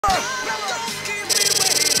Chains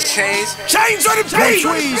on the beat!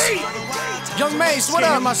 Young Mase, what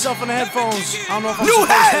up? Myself in the headphones. I don't know if I'm New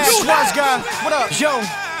hat! Wise guy, what up? Yo.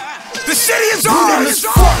 The city is ours!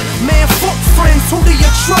 Fuck, man, fuck friends, who do you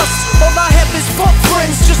trust? All I have is fuck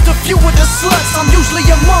friends, just a few of the sluts. I'm usually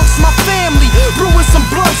amongst my family, brewing some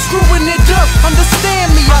blunt, screwing it up.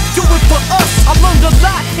 Understand me, I do it for us. I learned a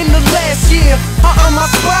lot in the last year. I earned my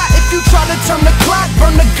spot. If you try to turn the clock,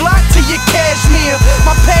 burn the Glock to your cashmere.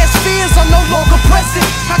 My past fears are no longer present.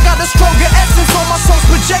 I got a stronger essence, all my songs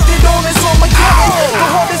projected on is Armageddon. The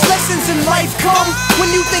hardest lessons in life come when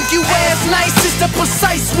you think you ass nice. It's the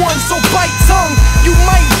precise one, so bite tongue. You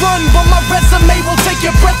might run, but my resume will take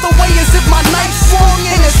your breath away as if my knife swung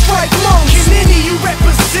in and strike lungs. Can any of you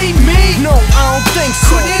rappers see me? No, I don't think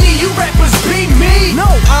so. Could any of you rappers be me? No,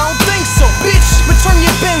 I don't think so. Bitch, return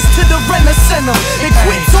your Benz to the Rent-A-Center and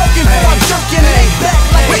quit talking before I jerk your neck back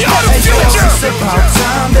like we are the future. It's about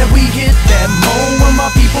time that we hit that Moe, when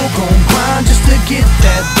my people gon' grind just to get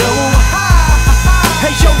that dough.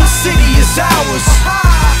 Hey yo, the city is ours.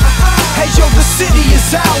 Hey yo, the city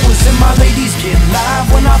is ours. And my ladies get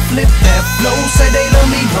live when I flip that flow. Say they love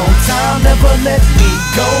me long time, never let me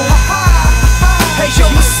go. Hey yo,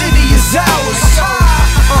 the city is ours.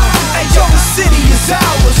 Hey yo, the city is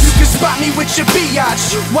ours. You can spot me with your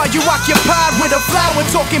biatch while you occupied with a flower,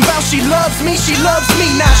 talking about she loves me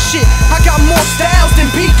not shit. I got more styles than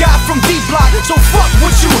B got from D-Block. So fuck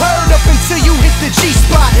what you heard up until you hit the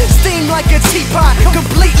G-spot. Steam like a teapot,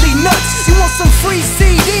 completely nuts. You want some free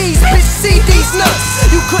CDs? Bitch, CDs nuts.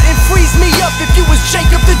 You couldn't freeze me up if you was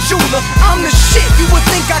Jacob the jeweler. I'm the shit, you would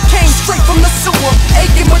think I came straight from the sewer.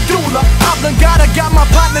 Aching medulla, oblongata, got my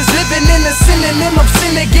partners living in a synonym of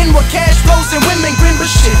sin again, with cash flows and women grin, but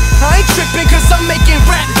shit, I ain't tripping cause I'm making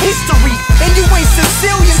rap history. And you ain't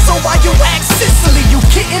Sicilian, so why you act Sicily? You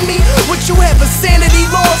kidding me? Would you have a sanity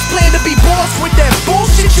loss? Plan to be boss with that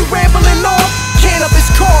bullshit you rambling on? Cannabis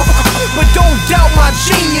cough, but don't doubt my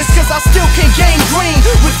genius, cause I still can gain green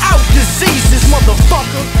without diseases,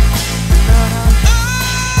 motherfucker.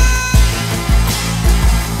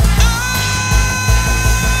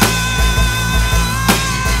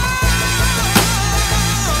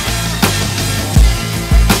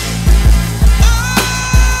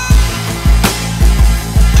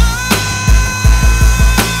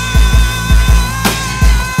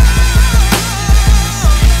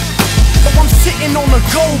 On a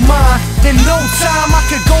gold mine, in no time I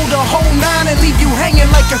could go the whole nine and leave you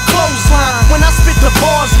hanging like a clothesline. When I spit the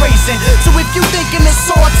bars racing, so if you thinking it's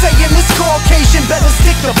sauteing, this Caucasian better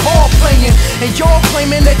stick to ball playing. And y'all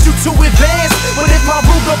claiming that you too advanced, but if my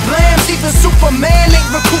Ruger blams, even Superman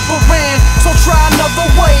ain't recuperating. So try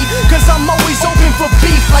another way, cause I'm always open for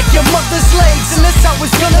beef like your mother's legs, and that's how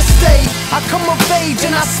it's gonna stay. I come of age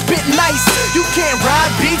and I spit nice. You can't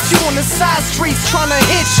ride beats, you on the side streets trying to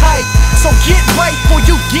hitchhike. So get right before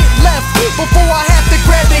you get left, before I have to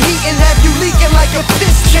grab the heat and have you leaking like a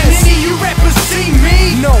piss chest. Can any of you rappers see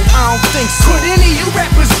me? No, I don't think so. Could any of you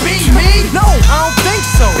rappers be me? No, I don't think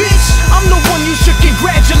so. Bitch, I'm the one you should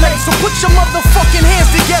congratulate. So put your motherfucking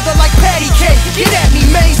hands together like patty cake. Get at me,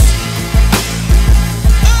 Mase.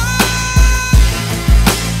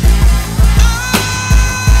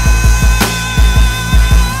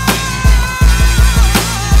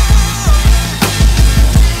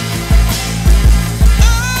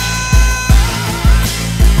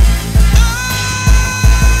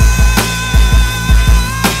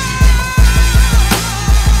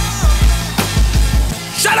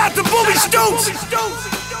 Shout out to Booby Stoops!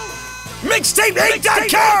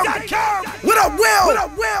 Mixtape8.com! What up, Will?